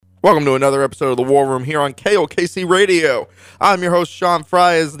Welcome to another episode of The War Room here on KOKC Radio. I'm your host, Sean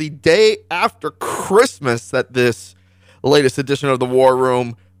Frye. It's the day after Christmas that this latest edition of The War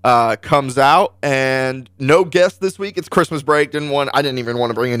Room comes out, and no guest this week. It's Christmas break. I didn't even want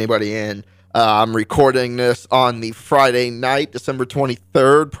to bring anybody in. I'm recording this on the Friday night, December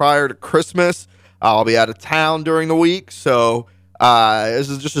 23rd, prior to Christmas. I'll be out of town during the week, so this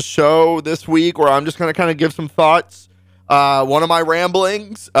is just a show this week where I'm just going to kind of give some thoughts. One of my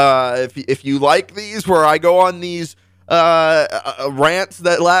ramblings, if you like these, where I go on these rants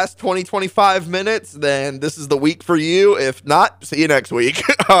that last 20-25 minutes, then this is the week for you. If not, see you next week.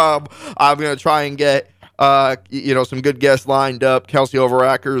 I'm going to try and get some good guests lined up. Kelsey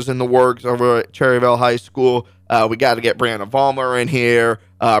Overacker's in the works over at Cherryville High School. We got to get Brianna Vollmer in here.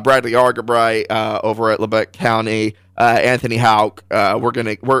 Bradley Argabright over at Lebec County. Anthony Hauk. We're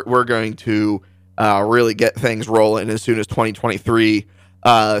going to really get things rolling as soon as 2023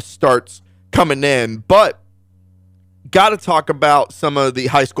 starts coming in. But got to talk about some of the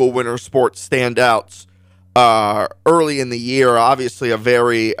high school winter sports standouts early in the year. Obviously, a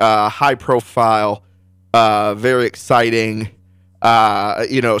very high-profile, very exciting,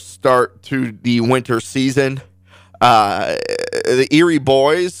 start to the winter season. The Erie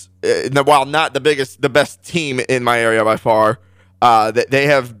boys, while not the best team in my area by far, they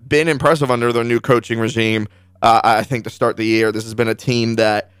have been impressive under their new coaching regime. I think to start the year, this has been a team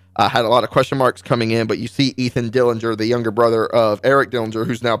that had a lot of question marks coming in, but you see Ethan Dillinger, the younger brother of Eric Dillinger,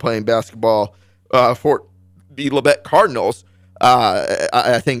 who's now playing basketball for the Lebec Cardinals.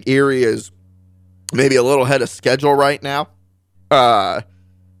 I think Erie is maybe a little ahead of schedule right now.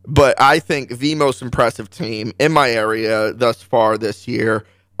 But I think the most impressive team in my area thus far this year,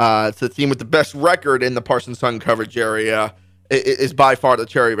 it's the team with the best record in the Parsons Sun coverage area, is by far the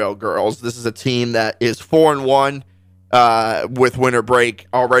Cherryville girls. This is a team that is 4-1 with winter break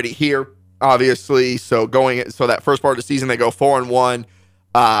already here, obviously. So that first part of the season, they go 4-1.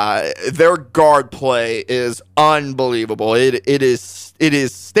 Their guard play is unbelievable. It is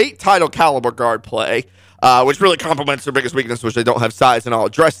state title caliber guard play, which really complements their biggest weakness, which they don't have size, and I'll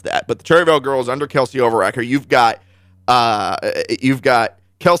address that. But the Cherryville girls under Kelsey Overacker, you've got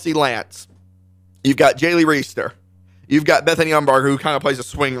Kelsey Lance, you've got Jaylee Reister, you've got Bethany Umbarger, who kind of plays a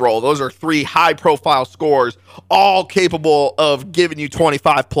swing role. Those are three high-profile scorers, all capable of giving you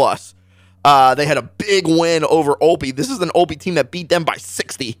 25+. They had a big win over Opie. This is an Opie team that beat them by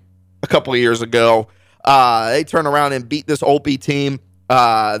 60 a couple of years ago. They turned around and beat this Opie team.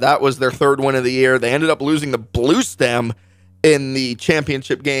 That was their third win of the year. They ended up losing the Blue Stem in the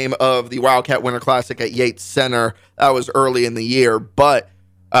championship game of the Wildcat Winter Classic at Yates Center. That was early in the year. But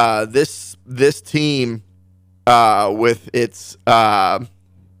this team, with its high-profile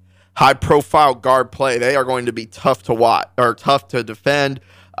guard play, they are going to be tough to watch or tough to defend.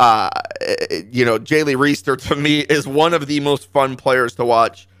 Jaylee Reister, to me, is one of the most fun players to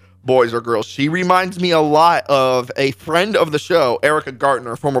watch, boys or girls. She reminds me a lot of a friend of the show, Erica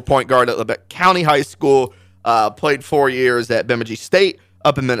Gartner, former point guard at Lebec County High School, played 4 years at Bemidji State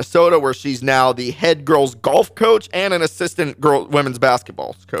up in Minnesota, where she's now the head girls golf coach and an assistant women's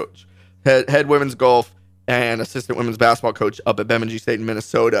basketball coach. Head women's golf and assistant women's basketball coach up at Bemidji State in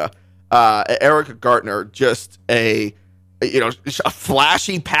Minnesota. Erica Gartner, just a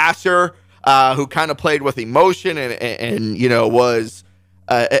flashy passer who kind of played with emotion and was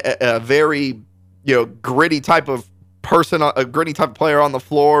a very gritty type of person, a gritty type of player on the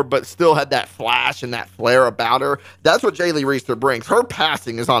floor, but still had that flash and that flair about her. That's what Jaylee Reister brings. Her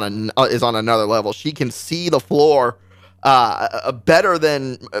passing is on another level. She can see the floor better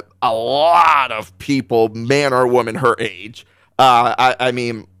than a lot of people, man or woman, her age.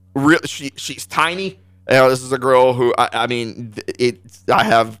 She's tiny. This is a girl who, I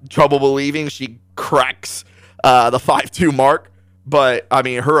have trouble believing she cracks the 5'2" mark. But,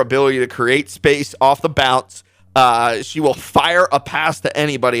 her ability to create space off the bounce, she will fire a pass to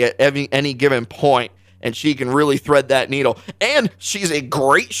anybody at any given point, and she can really thread that needle. And she's a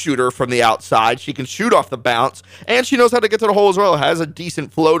great shooter from the outside. She can shoot off the bounce, and she knows how to get to the hole as well. Has a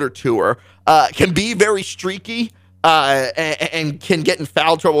decent floater to her. Can be very streaky. And can get in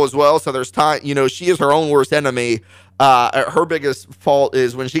foul trouble as well. So there's time, she is her own worst enemy. Her biggest fault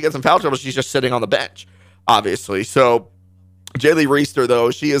is when she gets in foul trouble, she's just sitting on the bench, obviously. So Jaylee Reister, though,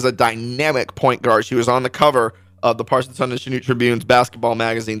 she is a dynamic point guard. She was on the cover of the Parsons Sun Tribune's basketball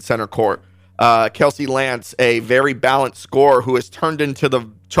magazine Center Court. Kelsey Lance, a very balanced scorer who has turned into the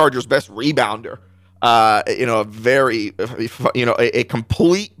Chargers' best rebounder. A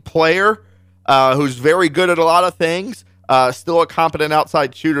complete player. Who's very good at a lot of things, still a competent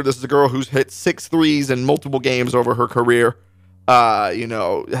outside shooter. This is a girl who's hit 6 threes in multiple games over her career.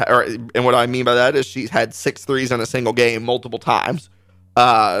 And what I mean by that is she's had 6 threes in a single game multiple times.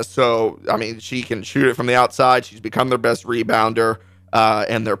 So, I mean, she can shoot it from the outside. She's become their best rebounder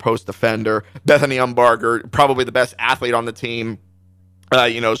and their post defender. Bethany Umbarger, probably the best athlete on the team.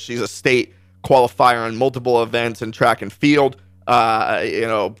 She's a state qualifier on multiple events in track and field.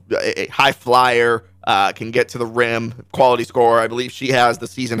 A high flyer, can get to the rim, quality scorer. I believe she has the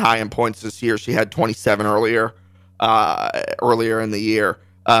season high in points this year. She had 27 earlier in the year.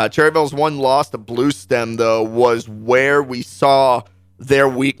 Cherryville's one loss to Blue Stem, though, was where we saw their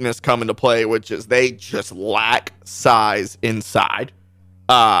weakness come into play, which is they just lack size inside.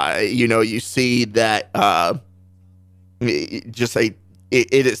 You see that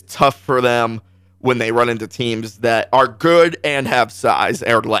it is tough for them when they run into teams that are good and have size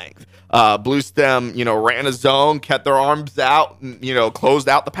or length. Blue Stem, ran a zone, kept their arms out, closed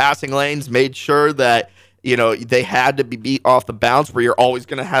out the passing lanes, made sure that, they had to be beat off the bounce where you're always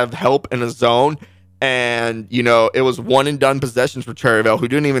going to have help in a zone. And, it was one and done possessions for Cherryville, who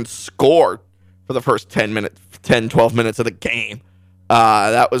didn't even score for the first 12 minutes of the game.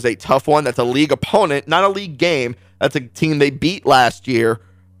 That was a tough one. That's a league opponent, not a league game. That's a team they beat last year.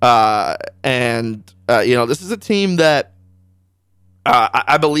 This is a team that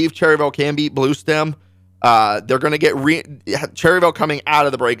I believe Cherryville can beat Blue Stem. They're going to get Cherryville coming out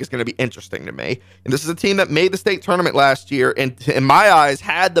of the break is going to be interesting to me. And this is a team that made the state tournament last year, and in my eyes,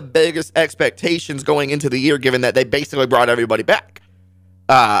 had the biggest expectations going into the year, given that they basically brought everybody back.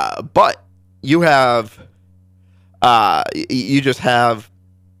 But you just have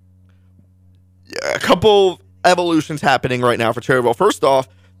a couple evolutions happening right now for Cherryville. First off,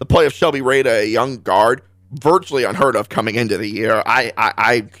 the play of Shelby Rada, a young guard, virtually unheard of coming into the year. I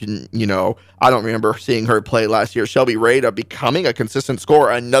don't remember seeing her play last year. Shelby Rada becoming a consistent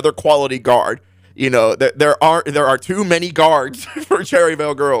scorer, another quality guard. There are too many guards for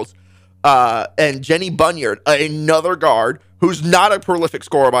Cherryville girls. And Jenny Bunyard, another guard who's not a prolific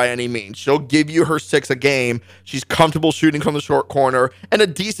scorer by any means. She'll give you her 6 a game. She's comfortable shooting from the short corner and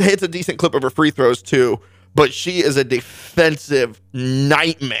hits a decent clip of her free throws too. But she is a defensive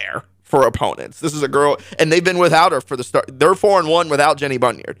nightmare for opponents. This is a girl, and they've been without her for the start. They're 4-1 without Jenny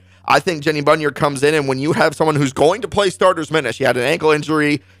Bunyard. I think Jenny Bunyard comes in, and when you have someone who's going to play starters minutes, she had an ankle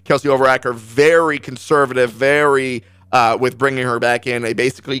injury. Kelsey Overacker, very conservative, very with bringing her back in. They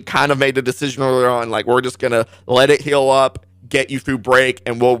basically kind of made the decision earlier on, like, we're just going to let it heal up, get you through break,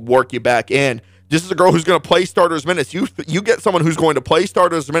 and we'll work you back in. This is a girl who's going to play starters minutes. You get someone who's going to play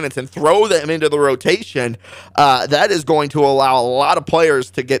starters minutes and throw them into the rotation. That is going to allow a lot of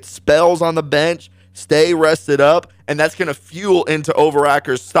players to get spells on the bench, stay rested up, and that's going to fuel into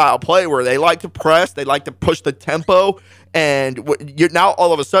Overacker's style play where they like to press, they like to push the tempo, and now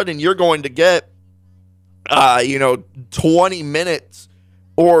all of a sudden you're going to get 20 minutes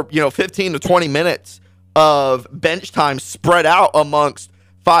or 15 to 20 minutes of bench time spread out amongst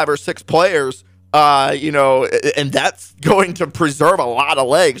 5 or 6 players. And that's going to preserve a lot of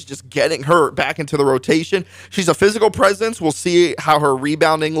legs, just getting her back into the rotation. She's a physical presence. We'll see how her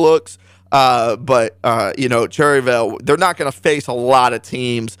rebounding looks. But Cherryville, they're not going to face a lot of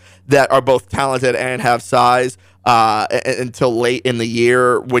teams that are both talented and have size until late in the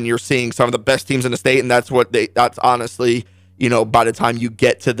year when you're seeing some of the best teams in the state. And that's honestly, by the time you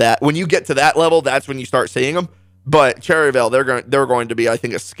get to that, when you get to that level, that's when you start seeing them. But Cherryville, they're going to be, I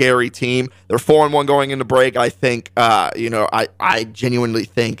think, a scary team. They're 4-1 going into break. I think, I genuinely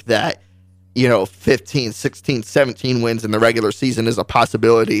think that, 15, 16, 17 wins in the regular season is a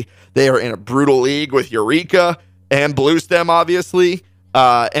possibility. They are in a brutal league with Eureka and Blue Stem, obviously.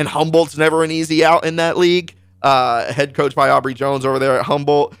 And Humboldt's never an easy out in that league. Head coach by Aubrey Jones over there at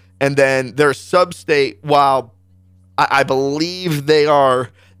Humboldt. And then their sub-state, while I believe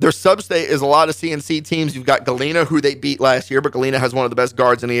their sub-state is a lot of CNC teams. You've got Galena, who they beat last year, but Galena has one of the best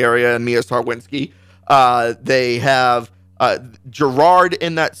guards in the area, and Mia Starwinski. They have Girard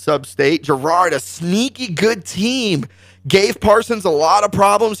in that sub-state. Girard, a sneaky good team, gave Parsons a lot of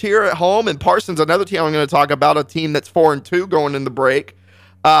problems here at home, and Parsons, another team I'm going to talk about, a team that's 4-2 going in the break.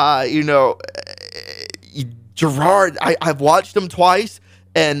 Girard, I've watched them twice,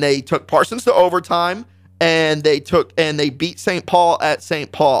 and they took Parsons to overtime. And they beat St. Paul at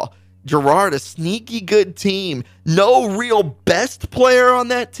St. Paul. Girard, a sneaky good team. No real best player on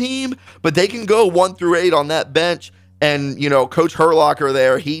that team, but they can go 1 through 8 on that bench. And, Coach Herlocker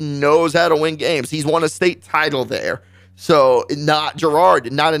there, he knows how to win games. He's won a state title there. So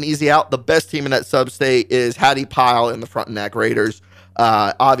Girard, not an easy out. The best team in that sub-state is Hattie Pyle in the Frontenac Raiders.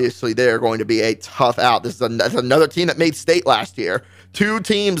 Obviously, they're going to be a tough out. This is another team that made state last year. Two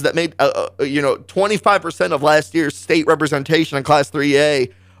teams that made 25% of last year's state representation in Class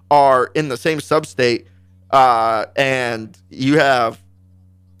 3A are in the same sub-state, and you have,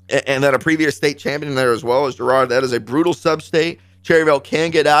 and then a previous state champion there as well as Girard. That is a brutal sub-state. Cherryville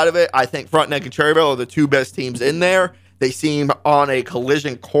can get out of it. I think Frontenac and Cherryville are the two best teams in there. They seem on a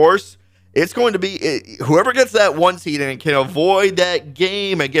collision course. It's going to be whoever gets that one seed and can avoid that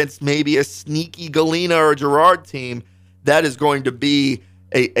game against maybe a sneaky Galena or Girard team. That is going to be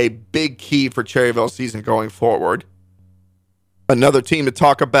a big key for Cherryville's season going forward. Another team to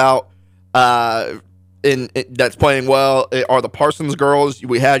talk about that's playing well are the Parsons girls.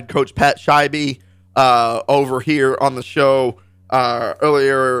 We had Coach Pat Scheibe over here on the show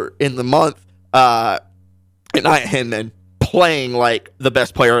earlier in the month, and Nia Hinman playing like the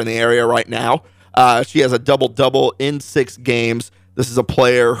best player in the area right now. She has a double-double in 6 games. This is a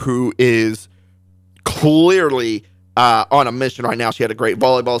player who is clearly on a mission right now. She had a great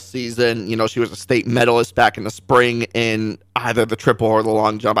volleyball season. She was a state medalist back in the spring in either the triple or the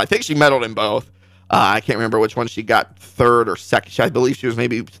long jump. I think she medaled in both. I can't remember which one she got, third or second. I believe she was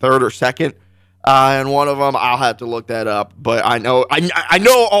maybe third or second in one of them. I'll have to look that up. But I know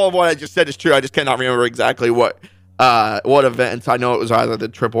all of what I just said is true. I just cannot remember exactly what events. I know it was either the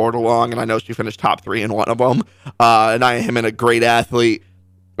triple or the long, and I know she finished top 3 in one of them. And I am a great athlete.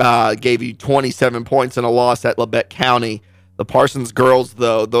 Gave you 27 points in a loss at Labette County. The Parsons girls,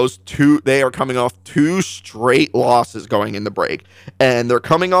 though, they are coming off 2 straight losses going in the break. And they're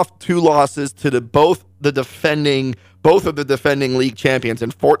coming off 2 losses to both of the defending league champions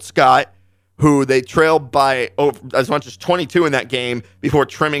in Fort Scott, who they trailed by as much as 22 in that game before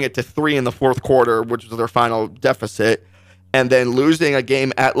trimming it to 3 in the fourth quarter, which was their final deficit. And then losing a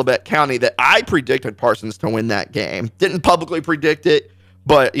game at Labette County that I predicted Parsons to win that game. Didn't publicly predict it,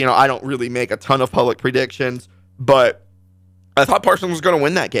 but, I don't really make a ton of public predictions. But I thought Parsons was going to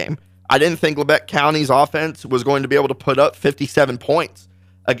win that game. I didn't think Labette County's offense was going to be able to put up 57 points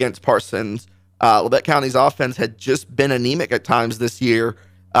against Parsons. Labette County's offense had just been anemic at times this year,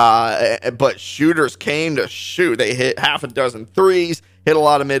 but shooters came to shoot. They hit half a dozen threes, hit a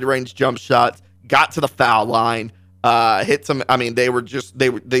lot of mid-range jump shots, got to the foul line, hit some.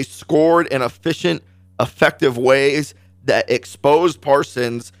 They scored in efficient, effective ways that exposed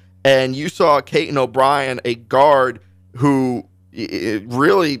Parsons. And you saw Kaiten O'Brien, a guard who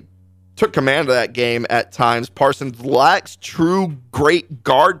really took command of that game at times. Parsons lacks true great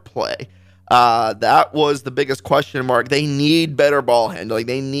guard play. That was the biggest question mark. They need better ball handling.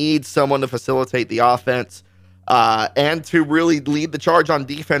 They need someone to facilitate the offense and to really lead the charge on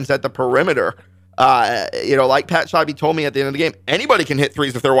defense at the perimeter. Like Pat Scheibe told me at the end of the game, anybody can hit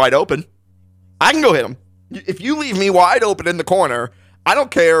threes if they're wide open. I can go hit them. If you leave me wide open in the corner, I don't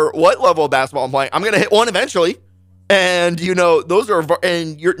care what level of basketball I'm playing. I'm going to hit one eventually. And,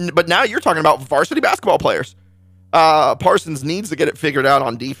 but now you're talking about varsity basketball players. Parsons needs to get it figured out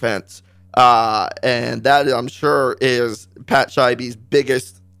on defense. And that, I'm sure, is Pat Scheibe's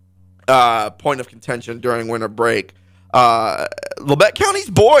biggest point of contention during winter break. Labette County's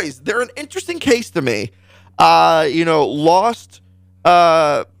boys, they're an interesting case to me. Lost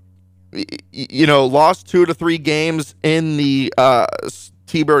 2 to 3 games in the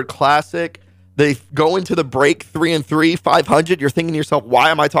T-Bird Classic. They go into the break 3-3, 500. You're thinking to yourself,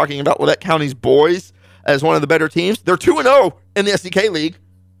 why am I talking about Labette County's boys as one of the better teams? They're 2-0 in the SEK League.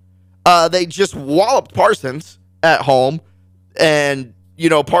 They just walloped Parsons at home, and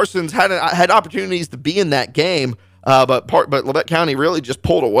Parsons had opportunities to be in that game, but Labette County really just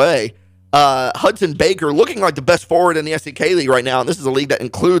pulled away. Hudson Baker looking like the best forward in the SEK League right now, and this is a league that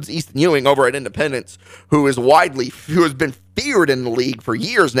includes Easton Ewing over at Independence, who has been feared in the league for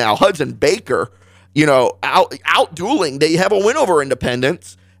years now. Hudson Baker, out dueling. They have a win over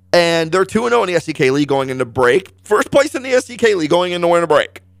Independence, and they're 2-0 in the SEK League going into break. First place in the SEK League going into winter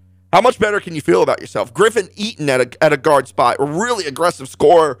break. How much better can you feel about yourself? Griffin Eaton at a guard spot, a really aggressive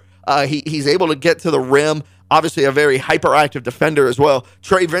scorer. He's able to get to the rim. Obviously, a very hyperactive defender as well.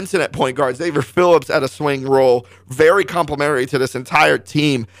 Trey Vincent at point guard. Xavier Phillips at a swing role. Very complimentary to this entire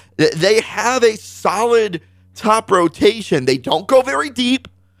team. They have a solid top rotation. They don't go very deep,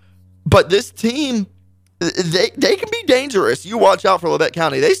 but this team, they can be dangerous. You watch out for Labette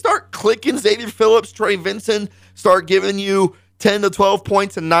County. They start clicking. Xavier Phillips, Trey Vincent start giving you 10 to 12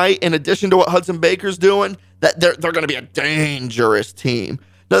 points a night in addition to what Hudson Baker's doing. That they're going to be a dangerous team.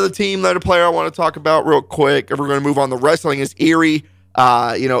 Another team, another player I want to talk about real quick, if we're going to move on to wrestling, is Erie.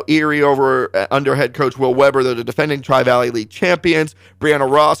 Erie over under head coach Will Weber. They're the defending Tri-Valley League champions. Brianna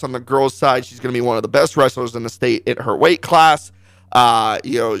Ross on the girls' side, she's going to be one of the best wrestlers in the state in her weight class.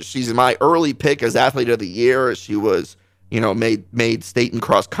 She's my early pick as athlete of the year. She was, made state in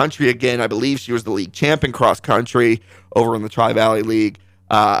cross country again. I believe she was the league champ in cross country over in the Tri-Valley League.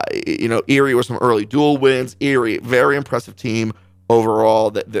 Erie with some early dual wins. Erie, very impressive team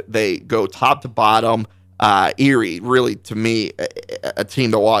overall. That they go top to bottom. Erie, really, to me, a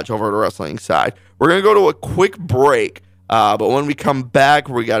team to watch over the wrestling side. We're going to go to a quick break, but when we come back,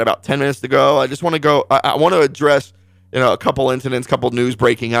 we got about 10 minutes to go. I just want to go. I want to address, a couple incidents, couple news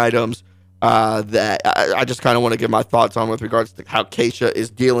breaking items that I just kind of want to give my thoughts on with regards to how Keisha is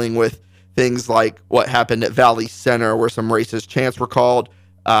dealing with things like what happened at Valley Center, where some racist chants were called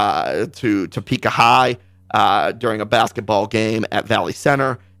to Topeka High during a basketball game at Valley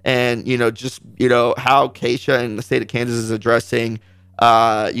Center. And, how Keisha and the state of Kansas is addressing,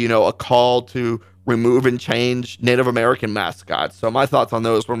 a call to remove and change Native American mascots. So my thoughts on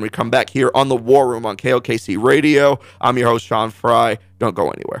those when we come back here on the War Room on KOKC Radio. I'm your host, Sean Frye. Don't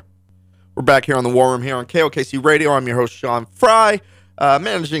go anywhere. We're back here on the War Room here on KOKC Radio. I'm your host, Sean Frye,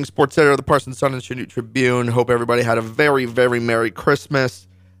 managing sports editor of the Parsons Sun and Chanute Tribune. Hope everybody had a very, very Merry Christmas.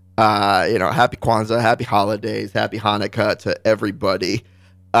 Happy Kwanzaa, happy holidays, happy Hanukkah to everybody.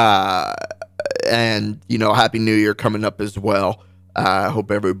 And Happy New Year coming up as well. I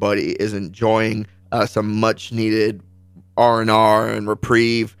hope everybody is enjoying some much needed R&R and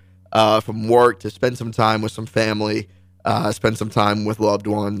reprieve from work to spend some time with some family, spend some time with loved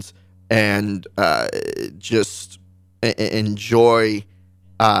ones, and just enjoy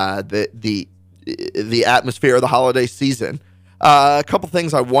the atmosphere of the holiday season. A couple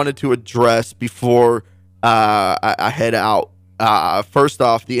things I wanted to address before I head out. First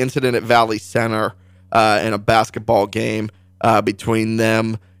off, the incident at Valley Center in a basketball game between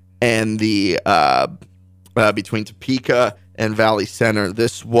them and between Topeka and Valley Center.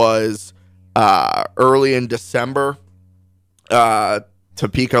 This was early in December.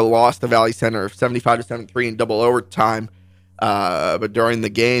 Topeka lost to Valley Center 75-73 in double overtime. But during the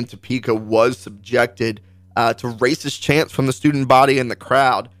game, Topeka was subjected to racist chants from the student body and the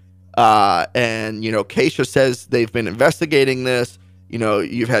crowd. And Keisha says they've been investigating this.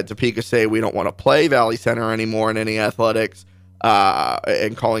 You've had Topeka say we don't want to play Valley Center anymore in any athletics,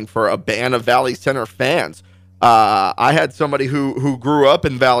 and calling for a ban of Valley Center fans. I had somebody who grew up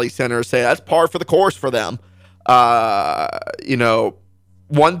in Valley Center say that's par for the course for them.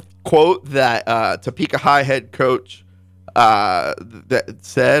 One quote that Topeka High head coach that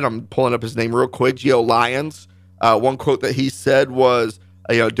said, I'm pulling up his name real quick, Gio Lyons. One quote that he said was,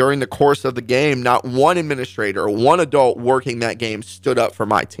 during the course of the game, not one administrator, one adult working that game stood up for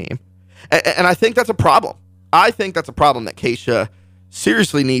my team. And I think that's a problem. I think that's a problem that Keisha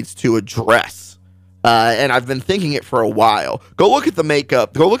seriously needs to address. And I've been thinking it for a while. Go look at the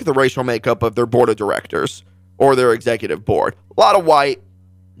makeup. Go look at the racial makeup of their board of directors or their executive board. A lot of white,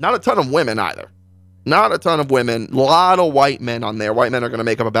 not a ton of women either. Not a ton of women. A lot of white men on there. White men are going to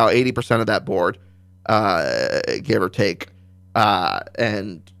make up about 80% of that board, give or take.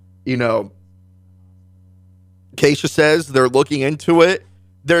 And Keisha says they're looking into it.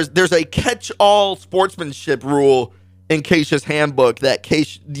 There's a catch-all sportsmanship rule in Keisha's handbook that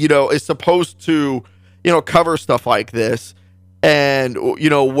Keisha, is supposed to, cover stuff like this. And,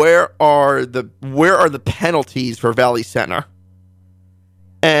 where are the penalties for Valley Center?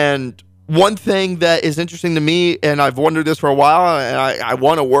 And one thing that is interesting to me, and I've wondered this for a while, and I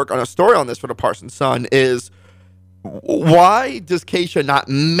want to work on a story on this for the Parsons Sun, is why does Keisha not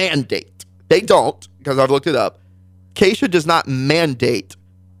mandate? They don't, because I've looked it up. Keisha does not mandate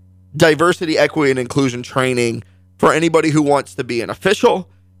diversity, equity, and inclusion training for anybody who wants to be an official,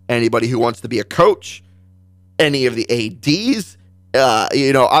 anybody who wants to be a coach, any of the ADs.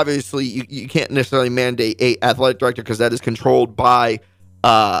 Obviously you can't necessarily mandate a athletic director because that is controlled by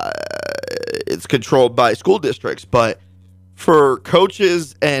school districts. But for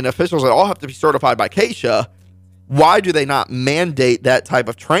coaches and officials that all have to be certified by Keisha, why do they not mandate that type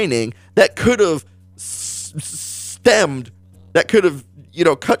of training that could have stemmed, that could have,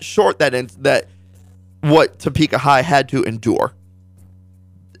 cut short that what Topeka High had to endure?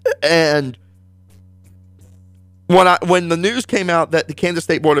 And when the news came out that the Kansas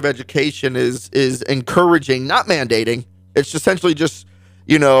State Board of Education is encouraging, not mandating, it's essentially just,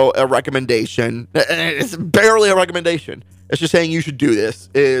 a recommendation. It's barely a recommendation. It's just saying you should do this,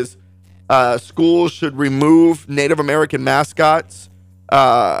 is schools should remove Native American mascots.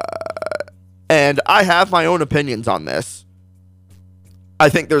 And I have my own opinions on this. I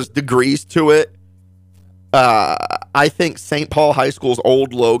think there's degrees to it. I think St. Paul High School's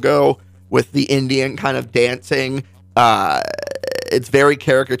old logo with the Indian kind of dancing, it's very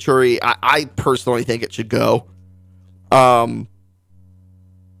caricature-y. I personally think it should go.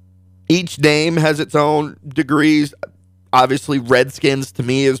 Each name has its own degrees. Obviously, Redskins to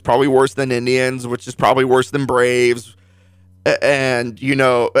me is probably worse than Indians, which is probably worse than Braves. And,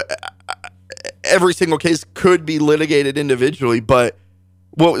 every single case could be litigated individually. But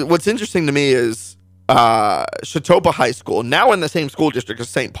what's interesting to me is Chautauqua High School, now in the same school district as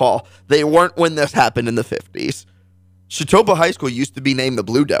St. Paul. They weren't when this happened in the 50s. Chautauqua High School used to be named the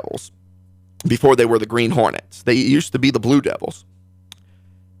Blue Devils before they were the Green Hornets. They used to be the Blue Devils.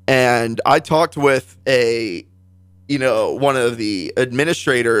 And I talked with one of the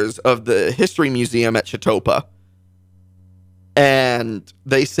administrators of the History Museum at Chautauqua. And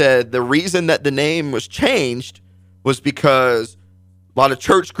they said the reason that the name was changed was because a lot of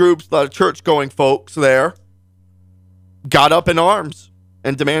church groups, a lot of church-going folks there got up in arms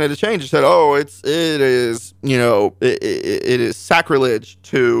and demanded a change. They said, it is sacrilege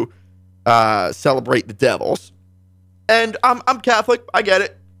to celebrate the devils. And I'm Catholic. I get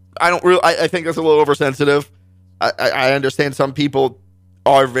it. I think that's a little oversensitive. I understand some people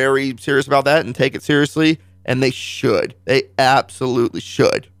are very serious about that and take it seriously, and they should. They absolutely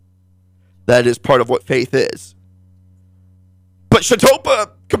should. That is part of what faith is. But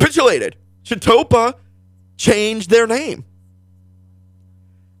Chautauqua capitulated. Chautauqua changed their name.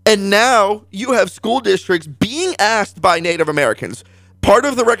 And now you have school districts being asked by Native Americans. Part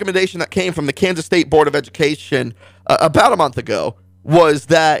of the recommendation that came from the Kansas State Board of Education about a month ago was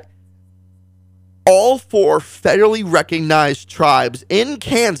that all 4 federally recognized tribes in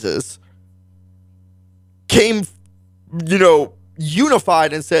Kansas came,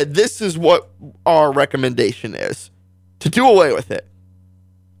 unified and said, this is what our recommendation is, to do away with it.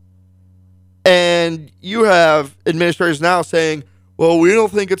 And you have administrators now saying, well, we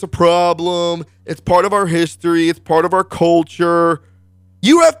don't think it's a problem. It's part of our history. It's part of our culture.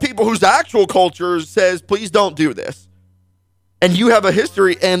 You have people whose actual culture says, please don't do this. And you have a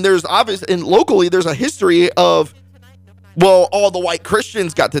history, and there's and locally there's a history of, well, all the white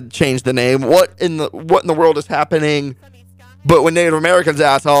Christians got to change the name. What in the world is happening? But when Native Americans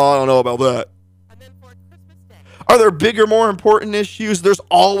ask, I don't know about that. Are there bigger, more important issues? There's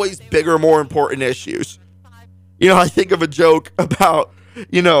always bigger, more important issues. I think of a joke about,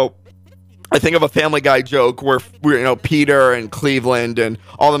 I think of a Family Guy joke where Peter and Cleveland and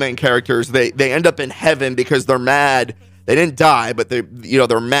all the main characters, they end up in heaven because they're mad. They didn't die, but they're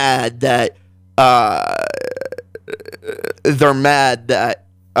mad that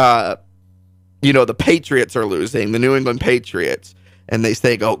the Patriots are losing, the New England Patriots, and they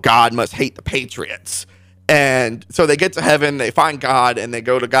say, "Oh, God must hate the Patriots." And so they get to heaven, they find God, and they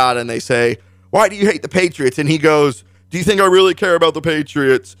go to God and they say, "Why do you hate the Patriots?" And he goes, "Do you think I really care about the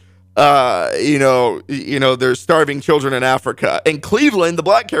Patriots? There's starving children in Africa." And Cleveland, the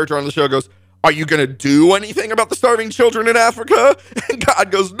black character on the show, goes, "Are you going to do anything about the starving children in Africa?" And God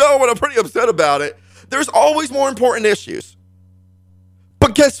goes, "No, but I'm pretty upset about it." There's always more important issues.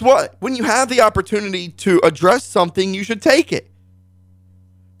 But guess what? When you have the opportunity to address something, you should take it.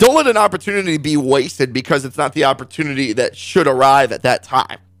 Don't let an opportunity be wasted because it's not the opportunity that should arrive at that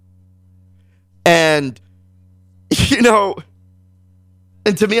time. And,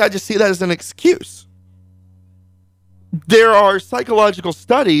 and to me, I just see that as an excuse. There are psychological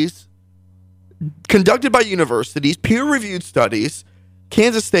studies conducted by universities, peer-reviewed studies,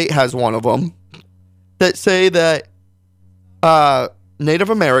 Kansas State has one of them, that say that Native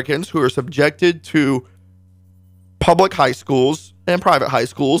Americans who are subjected to public high schools and private high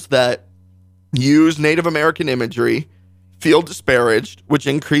schools that use Native American imagery feel disparaged, which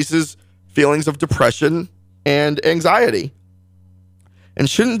increases feelings of depression and anxiety. And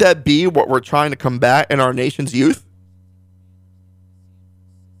shouldn't that be what we're trying to combat in our nation's youth?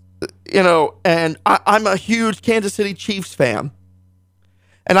 And I'm a huge Kansas City Chiefs fan.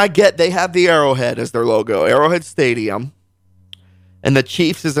 And I get they have the Arrowhead as their logo, Arrowhead Stadium. And the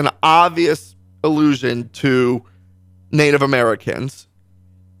Chiefs is an obvious allusion to Native Americans.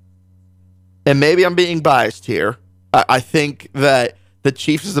 And maybe I'm being biased here. I think that the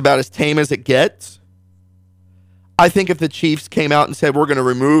Chiefs is about as tame as it gets. I think if the Chiefs came out and said, we're going to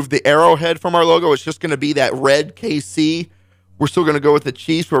remove the Arrowhead from our logo, it's just going to be that red KC. We're still going to go with the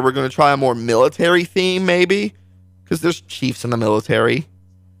Chiefs, where we're going to try a more military theme, maybe, because there's Chiefs in the military.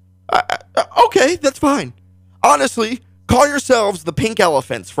 Okay, that's fine. Honestly, call yourselves the Pink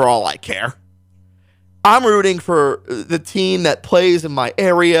Elephants for all I care. I'm rooting for the team that plays in my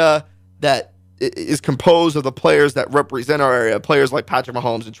area, that is composed of the players that represent our area, players like Patrick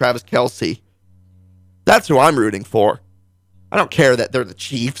Mahomes and Travis Kelce. That's who I'm rooting for. I don't care that they're the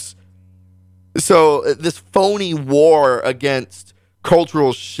Chiefs. So this phony war against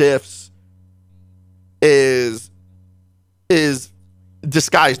cultural shifts is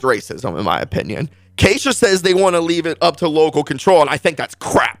disguised racism, in my opinion. Keisha says they want to leave it up to local control, and I think that's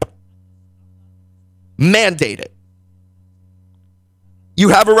crap. Mandate it. You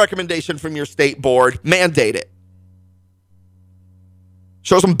have a recommendation from your state board. Mandate it.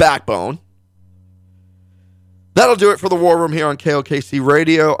 Show some backbone. That'll do it for the War Room here on KOKC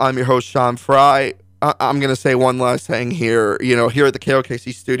Radio. I'm your host, Sean Frye. I'm going to say one last thing here. You know, here at the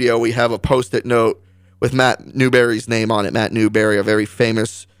KOKC studio, we have a Post-it note with Matt Newberry's name on it. Matt Newberry, a very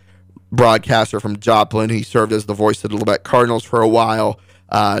famous broadcaster from Joplin. He served as the voice of the Lubeck Cardinals for a while.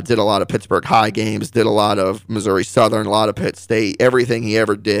 Did a lot of Pittsburgh High games, did a lot of Missouri Southern, a lot of Pitt State. Everything he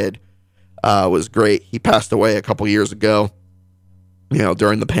ever did was great. He passed away a couple years ago, you know,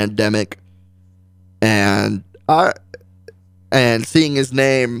 during the pandemic. And seeing his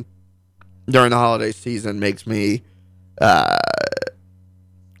name during the holiday season makes me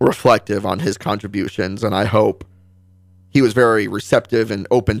reflective on his contributions, and I hope he was very receptive and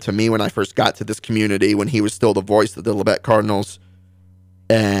open to me when I first got to this community, when he was still the voice of the Lubeck Cardinals,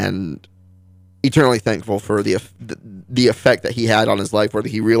 and eternally thankful for the effect that he had on his life, whether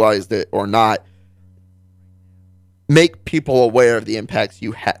he realized it or not. Make people aware of the impacts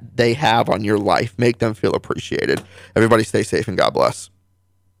they have on your life. Make them feel appreciated. Everybody stay safe and God bless.